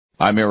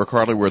I'm Eric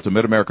Harley. We're at the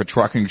Mid-America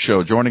Trucking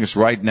Show. Joining us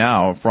right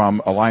now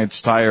from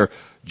Alliance Tire,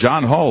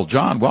 John Hull.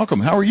 John,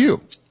 welcome. How are you?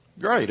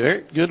 Great,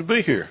 Eric. Good to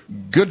be here.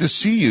 Good to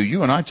see you.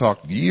 You and I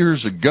talked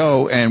years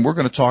ago, and we're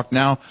going to talk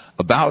now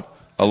about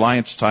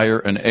Alliance Tire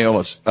and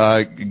Aeolus.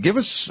 Give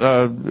us,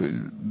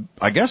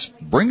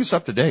 bring us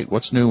up to date.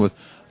 What's new with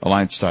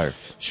Alliance Tire?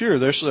 Sure.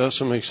 There's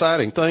some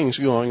exciting things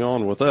going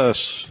on with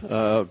us.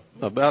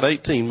 About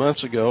 18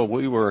 months ago,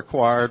 we were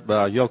acquired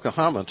by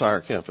Yokohama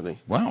Tire Company.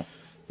 Wow.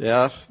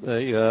 Yeah,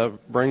 they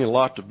bring a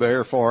lot to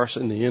bear for us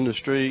in the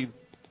industry.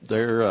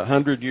 They're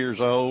 100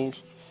 years old,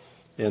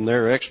 and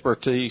their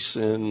expertise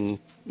in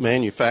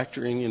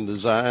manufacturing and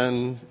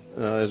design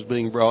is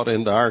being brought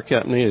into our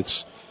company.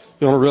 It's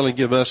going to really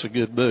give us a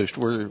good boost.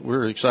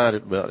 We're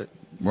excited about it.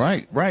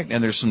 Right.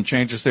 And there's some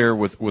changes there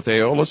with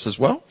Aeolus as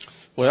well?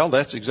 Well,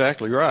 that's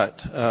exactly right.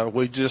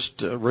 We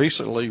just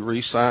recently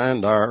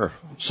re-signed our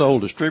sole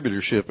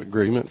distributorship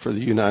agreement for the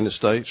United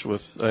States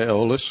with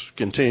Aeolus,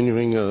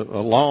 continuing a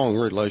long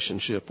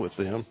relationship with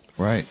them.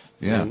 Right,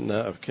 yeah.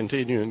 And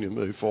continuing to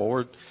move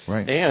forward.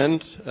 Right.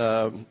 And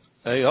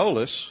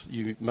Aeolus,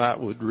 you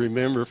would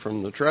remember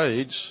from the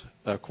trades,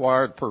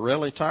 acquired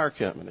Pirelli Tire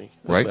Company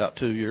about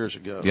 2 years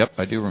ago. Yep,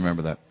 I do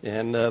remember that.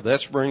 And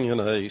that's bringing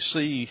a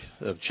sea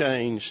of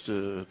change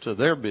to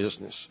their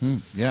business.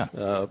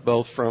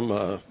 Both from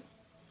a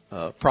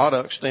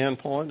product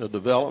standpoint, a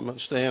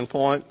development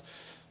standpoint,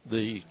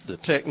 the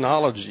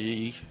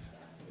technology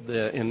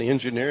and the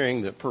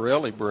engineering that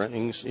Pirelli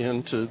brings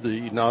into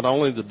not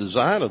only the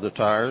design of the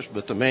tires,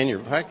 but the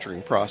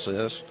manufacturing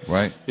process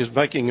is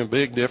making a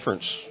big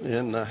difference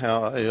in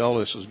how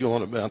Aeolus is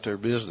going about their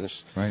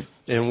business. Right.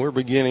 And we're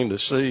beginning to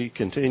see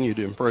continued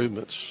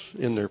improvements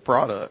in their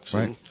products.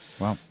 Right. And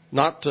wow.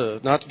 Not to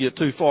get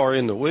too far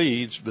in the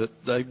weeds, but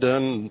they've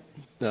done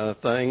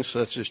things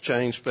such as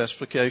change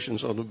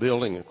specifications on the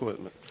building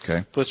equipment.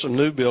 Okay. Put some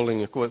new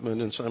building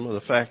equipment in some of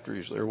the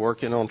factories. They're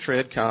working on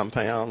tread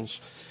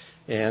compounds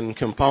and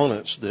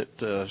components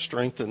that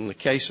strengthen the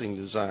casing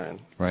design.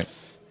 Right.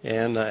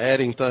 And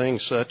adding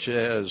things such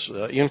as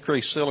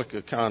increased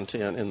silica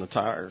content in the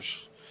tires,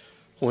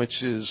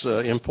 which is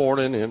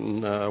important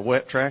in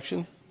wet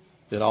traction.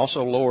 It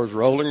also lowers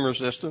rolling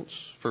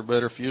resistance for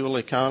better fuel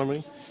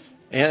economy.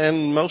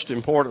 And most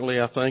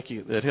importantly, I think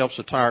it helps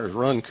the tires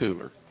run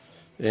cooler.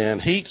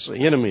 And heat's the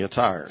enemy of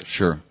tires.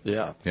 Sure.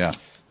 Yeah. Yeah.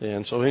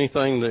 And so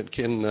anything that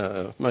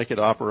can make it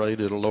operate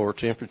at a lower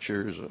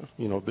temperature is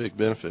a big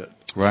benefit.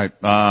 Right.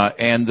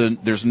 And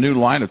there's a new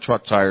line of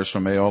truck tires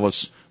from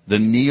Aeolus, the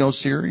Neo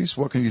series.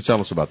 What can you tell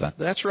us about that?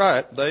 That's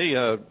right.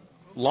 They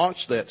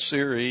launched that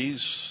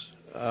series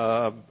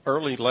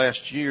early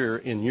last year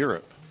in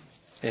Europe.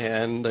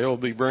 And they'll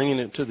be bringing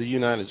it to the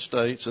United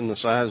States in the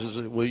sizes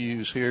that we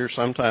use here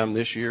sometime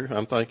this year.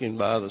 I'm thinking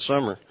by the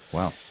summer.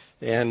 Wow.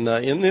 And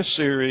in this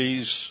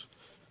series,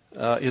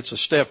 it's a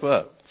step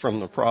up from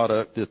the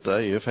product that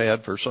they have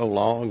had for so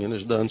long and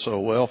has done so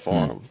well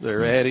for them.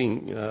 They're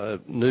adding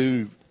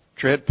new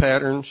tread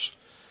patterns,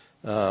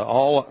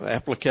 all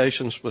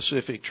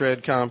application-specific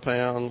tread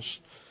compounds,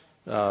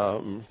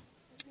 and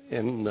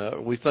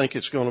we think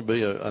it's going to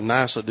be a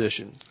nice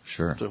addition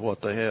to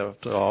what they have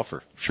to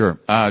offer. Sure.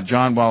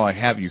 John, while I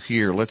have you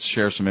here, let's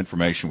share some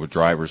information with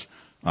drivers.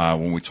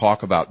 When we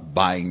talk about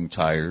buying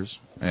tires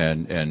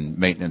and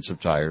maintenance of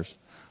tires,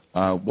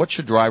 what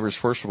should drivers,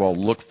 first of all,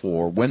 look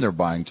for when they're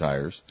buying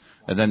tires?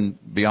 And then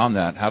beyond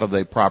that, how do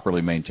they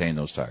properly maintain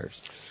those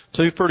tires?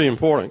 Two pretty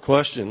important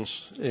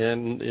questions.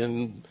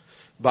 In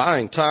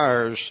buying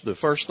tires, the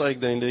first thing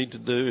they need to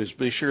do is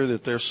be sure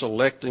that they're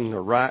selecting the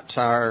right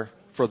tire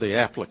for the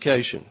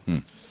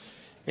application.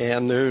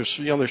 And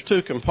there's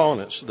two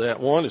components to that.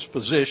 One is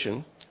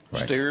position,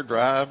 steer,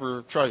 drive,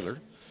 or trailer.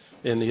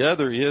 And the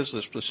other is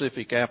the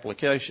specific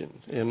application.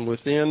 And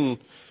within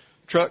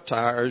truck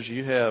tires,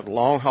 you have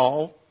long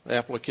haul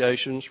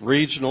applications,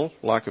 regional,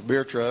 like a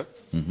beer truck,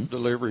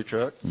 delivery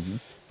truck,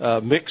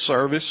 mixed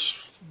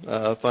service,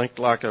 think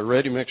like a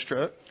ready mix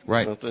truck,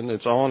 something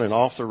that's on and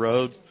off the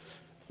road,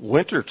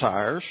 winter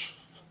tires,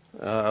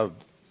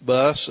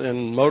 bus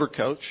and motor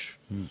coach,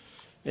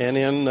 and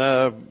in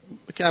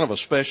kind of a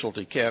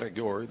specialty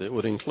category that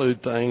would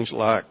include things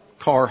like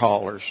car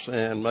haulers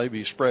and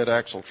maybe spread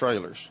axle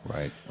trailers.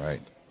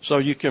 Right. So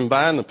you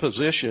combine the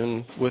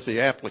position with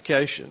the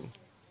application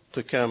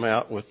to come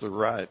out with the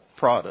right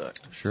product.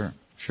 Sure.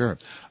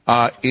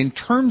 In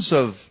terms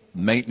of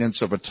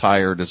maintenance of a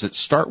tire, does it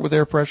start with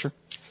air pressure?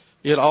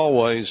 It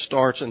always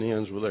starts and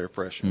ends with air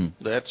pressure.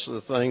 That's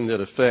the thing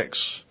that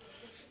affects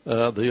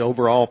the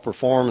overall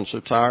performance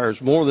of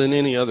tires more than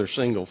any other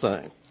single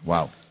thing.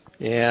 Wow.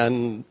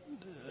 And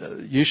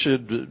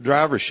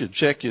drivers should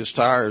check his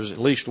tires at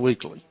least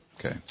weekly.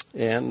 Okay.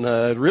 And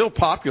real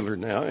popular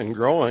now and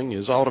growing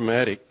is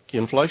automatic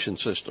inflation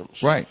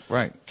systems. Right.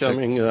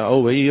 Coming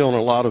OE on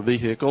a lot of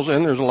vehicles,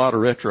 and there's a lot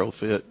of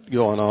retrofit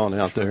going on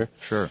out there.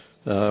 Sure.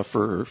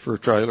 For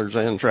trailers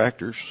and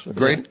tractors. A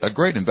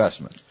great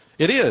investment.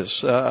 It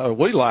is.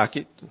 We like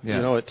it.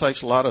 Yeah. It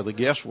takes a lot of the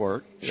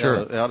guesswork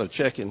out of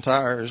checking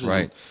tires.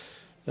 Right.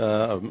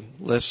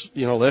 let's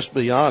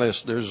be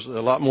honest. There's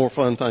a lot more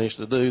fun things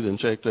to do than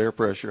check the air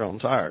pressure on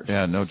tires.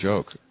 Yeah, no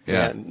joke.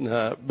 Yeah. And,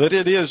 but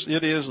it is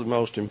the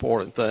most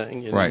important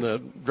thing. And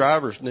Right.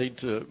 Drivers need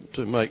to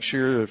make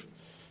sure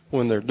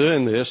when they're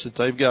doing this that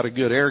they've got a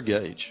good air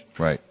gauge.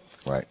 Right.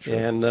 Right. Sure.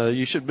 And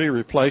you should be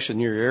replacing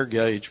your air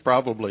gauge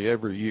probably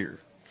every year.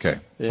 Okay.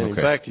 And in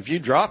fact, if you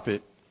drop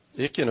it,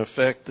 it can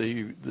affect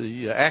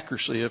the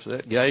accuracy of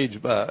that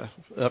gauge by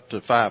up to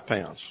 5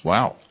 pounds.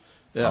 Wow.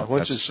 Yeah, Oh,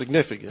 which is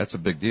significant. That's a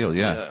big deal.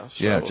 Yeah.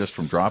 So just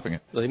from dropping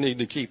it. They need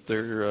to keep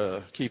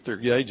their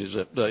gauges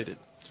updated.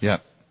 Yeah.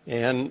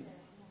 And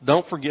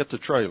don't forget the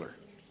trailer.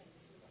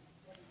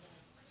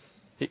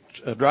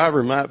 A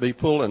driver might be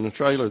pulling a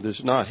trailer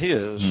that's not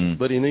his,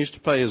 but he needs to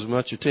pay as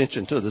much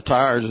attention to the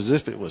tires as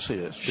if it was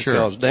his. Sure.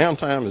 Because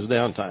downtime is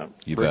downtime,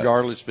 You bet.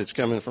 regardless if it's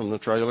coming from the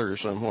trailer or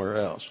somewhere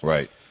else.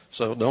 Right.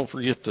 So don't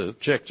forget to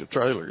check the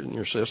trailer in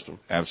your system.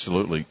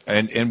 Absolutely.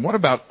 And what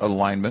about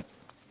alignment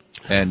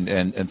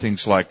and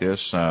things like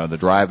this, the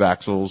drive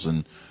axles,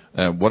 and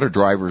what do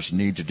drivers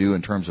need to do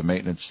in terms of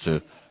maintenance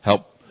to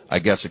help, I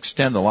guess,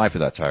 extend the life of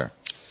that tire?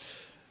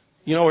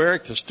 You know,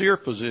 Eric, the steer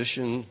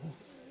position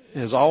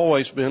has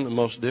always been the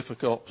most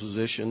difficult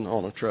position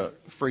on a truck.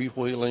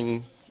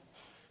 Freewheeling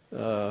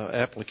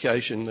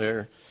application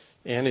there,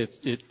 and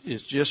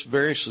it's just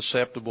very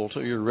susceptible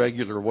to your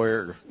regular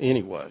wear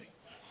anyway.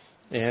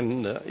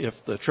 And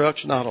if the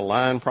truck's not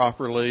aligned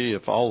properly,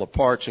 if all the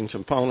parts and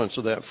components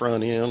of that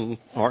front end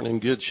aren't in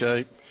good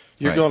shape,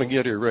 you're Right. going to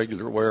get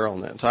irregular wear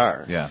on that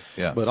tire. Yeah.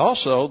 Yeah. But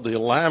also the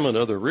alignment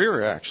of the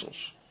rear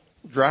axles,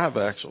 drive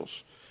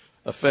axles,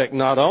 affect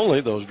not only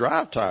those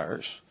drive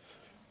tires,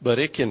 but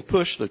it can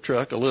push the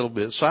truck a little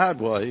bit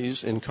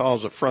sideways and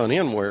cause a front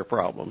end wear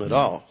problem at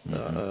all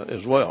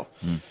as well.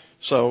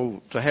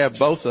 So to have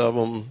both of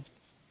them,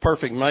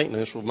 perfect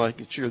maintenance will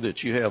make sure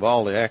that you have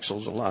all the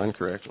axles aligned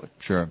correctly.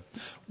 Sure.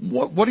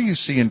 What do you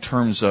see in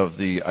terms of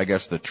the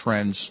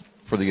trends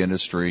for the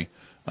industry?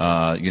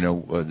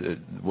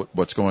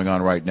 What's going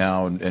on right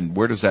now, and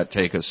where does that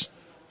take us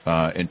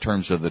in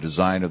terms of the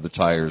design of the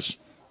tires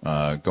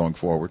going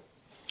forward?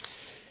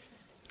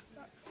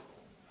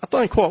 I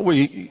think what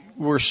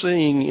we're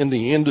seeing in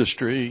the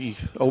industry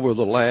over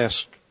the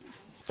last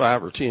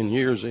 5 or 10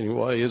 years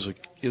anyway is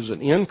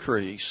an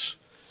increase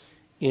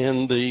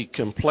in the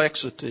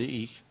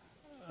complexity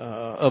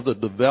of the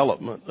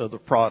development of the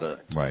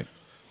product. Right.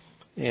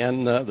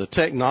 And the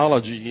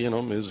technology in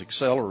them is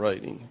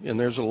accelerating. And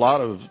there's a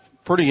lot of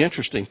pretty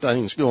interesting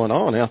things going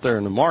on out there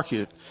in the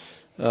market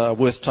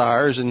with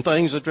tires and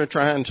things that they're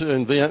trying to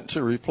invent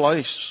to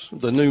replace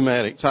the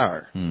pneumatic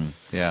tire.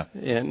 Yeah.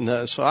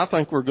 And so I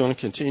think we're going to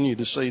continue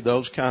to see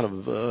those kind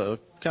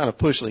of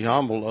push the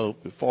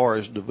envelope as far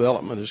as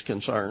development is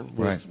concerned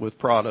with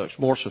products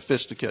more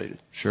sophisticated.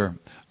 Sure.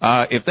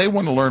 If they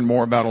want to learn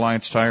more about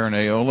Alliance Tire and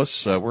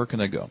Aeolus, where can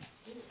they go?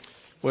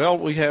 Well,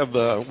 we have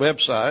a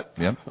website,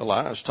 Yep.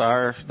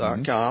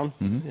 AllianceTire.com,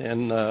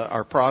 and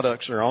our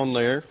products are on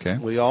there. Okay.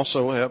 We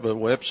also have a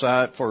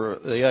website for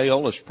the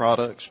Aeolus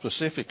product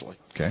specifically,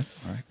 Okay.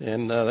 All right.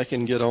 and they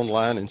can get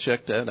online and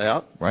check that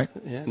out. Right.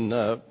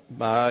 And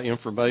my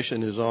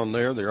information is on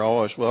there. They're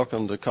always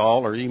welcome to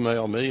call or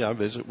email me. I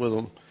visit with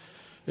them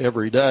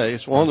every day.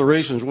 It's one of the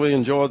reasons we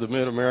enjoy the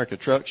Mid-America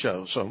Truck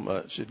Show so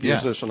much. It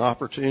gives us an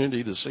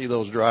opportunity to see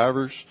those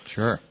drivers.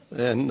 Sure.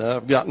 And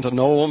I've gotten to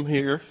know them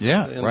here.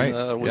 Yeah, and,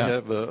 right. We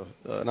have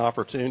an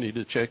opportunity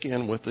to check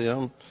in with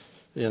them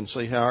and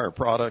see how our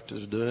product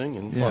is doing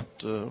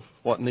and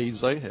what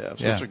needs they have.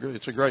 So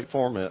it's a great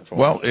format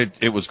for them.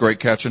 It was great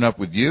catching up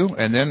with you,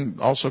 and then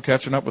also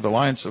catching up with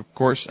Alliance, of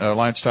course,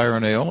 Alliance Tire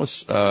and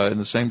Aeolus in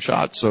the same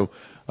shot. So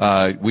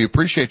we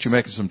appreciate you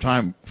making some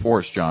time for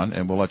us, John,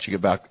 and we'll let you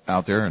get back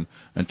out there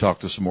and talk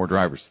to some more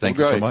drivers. Thank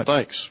you so much.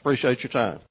 Thanks. Appreciate your time.